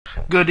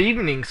Good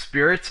evening,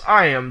 spirits.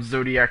 I am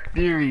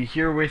Zodaicxtheory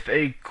here with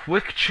a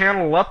quick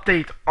channel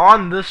update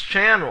on this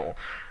channel.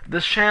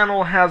 This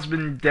channel has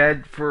been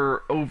dead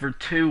for over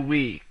 2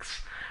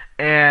 weeks,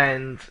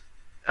 and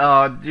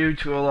due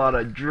to a lot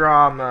of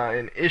drama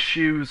and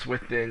issues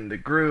within the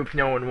group,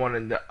 no one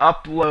wanted to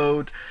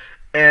upload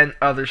and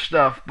other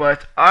stuff.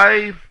 But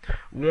I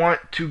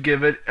want to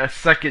give it a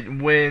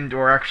second wind,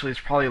 or actually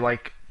it's probably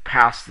like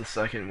past the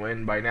second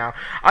wind by now.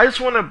 I just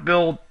want to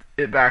build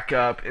it back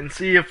up and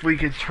see if we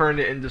can turn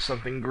it into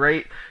something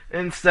great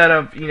instead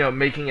of,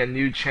 making a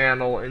new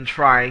channel and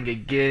trying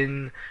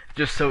again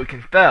just so it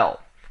can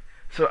fail.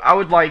 So I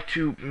would like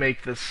to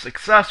make this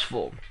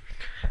successful.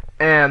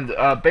 And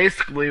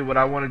basically what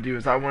I want to do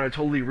is I want to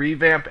totally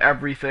revamp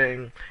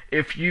everything.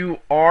 If you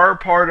are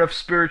part of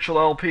Spiritual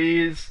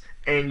LPs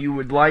and you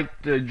would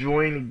like to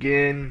join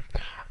again,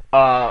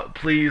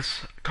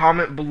 please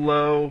comment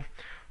below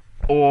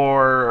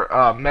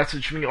or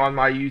message me on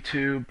my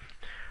YouTube.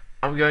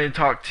 I'm going to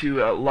talk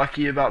to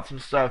Lucky about some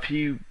stuff.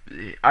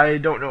 I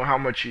don't know how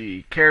much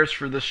he cares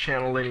for this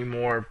channel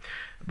anymore,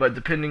 but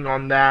depending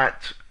on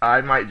that, I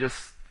might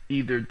just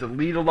either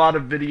delete a lot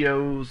of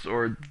videos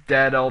or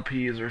dead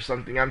LPs or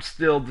something. I'm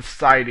still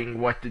deciding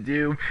what to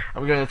do.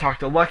 I'm going to talk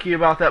to Lucky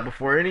about that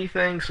before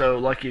anything. So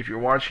Lucky, if you're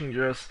watching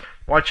this,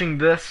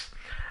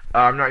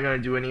 I'm not going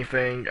to do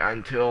anything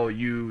until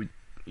you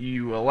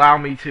allow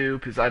me to,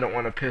 because I don't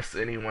want to piss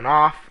anyone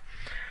off.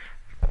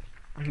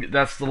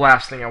 That's the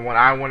last thing I want.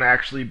 I want to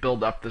actually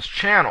build up this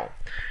channel.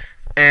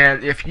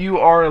 And if you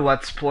are a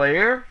Let's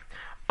Player,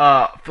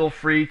 feel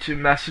free to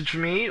message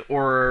me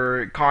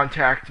or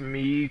contact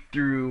me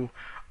through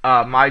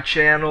my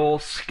channel,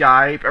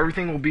 Skype.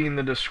 Everything will be in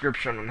the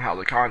description on how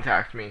to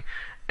contact me.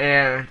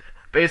 And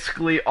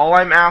basically, all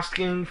I'm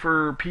asking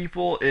for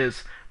people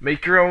is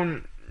make your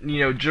own,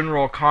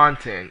 general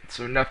content.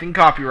 So nothing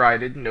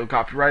copyrighted, no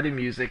copyrighted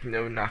music,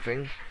 no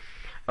nothing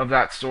of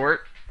that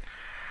sort.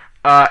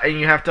 And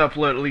you have to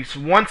upload at least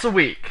once a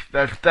week.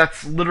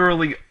 That's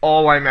literally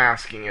all I'm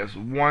asking, is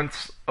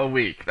once a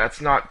week. That's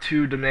not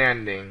too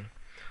demanding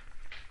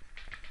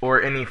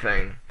or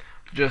anything.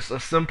 Just a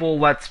simple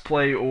Let's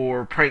Play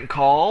or prank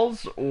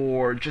calls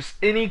or just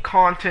any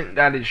content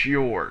that is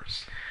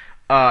yours.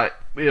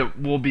 It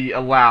will be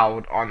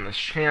allowed on this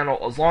channel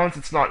as long as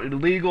it's not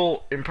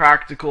illegal,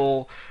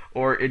 impractical,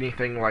 or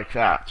anything like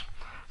that.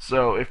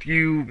 So if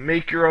you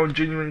make your own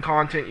genuine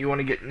content, you want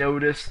to get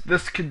noticed,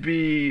 this could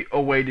be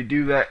a way to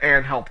do that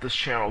and help this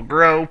channel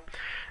grow.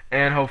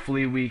 And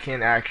hopefully we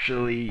can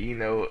actually,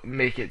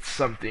 make it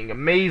something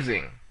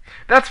amazing.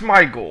 That's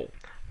my goal.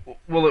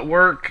 Will it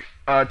work?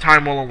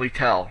 Time will only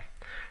tell.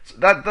 So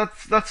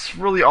that's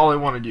really all I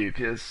want to do,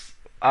 because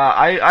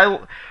I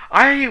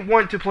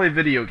want to play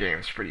video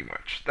games pretty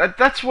much.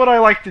 That's what I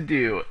like to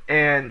do.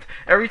 And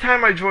every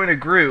time I join a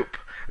group,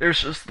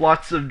 there's just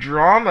lots of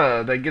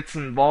drama that gets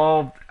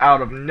involved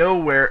out of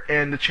nowhere,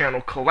 and the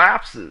channel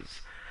collapses.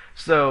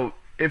 So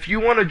if you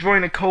want to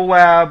join a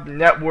collab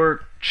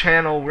network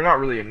channel, we're not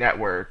really a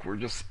network, we're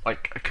just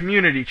like a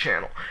community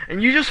channel,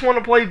 and you just want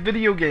to play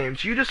video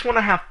games, you just want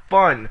to have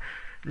fun,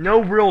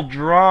 no real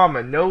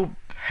drama, no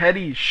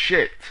petty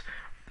shit,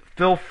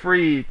 feel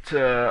free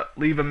to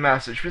leave a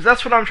message, because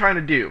that's what I'm trying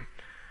to do.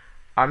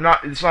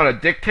 It's not a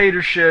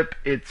dictatorship,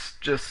 it's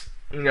just,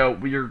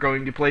 we are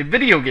going to play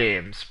video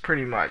games,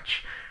 pretty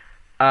much.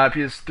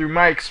 Because through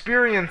my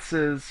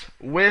experiences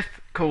with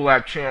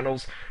collab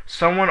channels,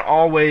 someone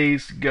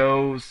always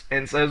goes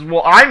and says,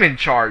 well, I'm in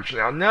charge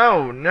now.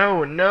 No,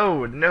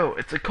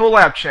 it's a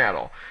collab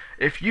channel.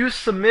 If you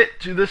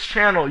submit to this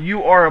channel,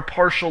 you are a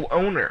partial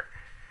owner,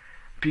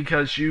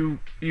 because you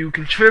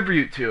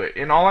contribute to it.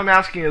 And all I'm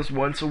asking is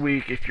once a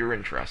week if you're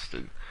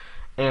interested.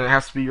 And it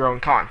has to be your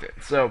own content.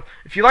 So,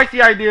 if you like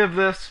the idea of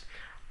this,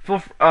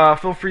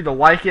 feel free to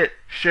like it,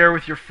 share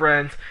with your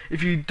friends.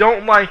 If you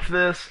don't like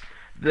this,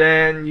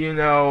 then,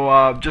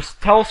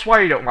 just tell us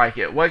why you don't like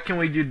it. What can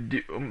we do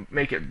to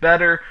make it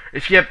better?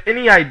 If you have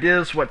any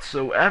ideas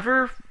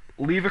whatsoever,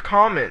 leave a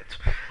comment.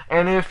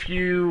 And if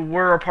you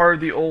were a part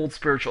of the old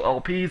Spiritual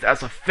LPs,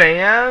 as a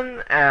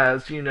fan,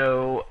 as,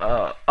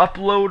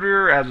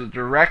 uploader, as a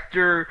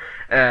director,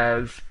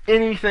 as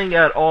anything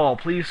at all,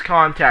 please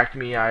contact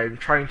me. I'm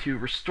trying to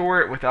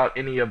restore it without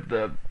any of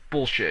the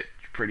bullshit,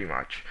 pretty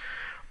much.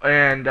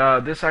 And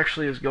this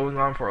actually is going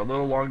on for a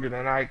little longer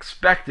than I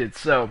expected.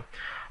 So,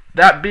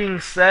 that being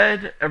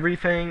said,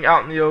 everything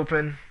out in the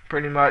open,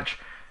 pretty much.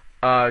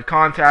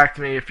 Contact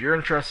me if you're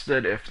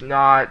interested. If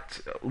not,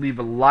 leave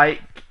a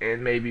like,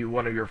 and maybe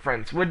one of your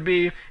friends would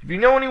be. If you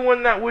know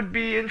anyone that would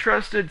be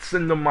interested,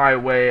 send them my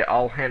way.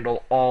 I'll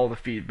handle all the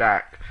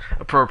feedback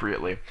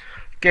appropriately.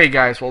 Okay,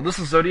 guys, well, this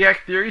is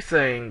Zodaicxtheory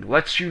saying,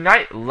 let's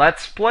unite,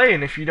 let's play.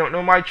 And if you don't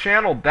know my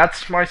channel,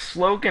 that's my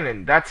slogan,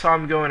 and that's how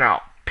I'm going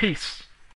out. Peace.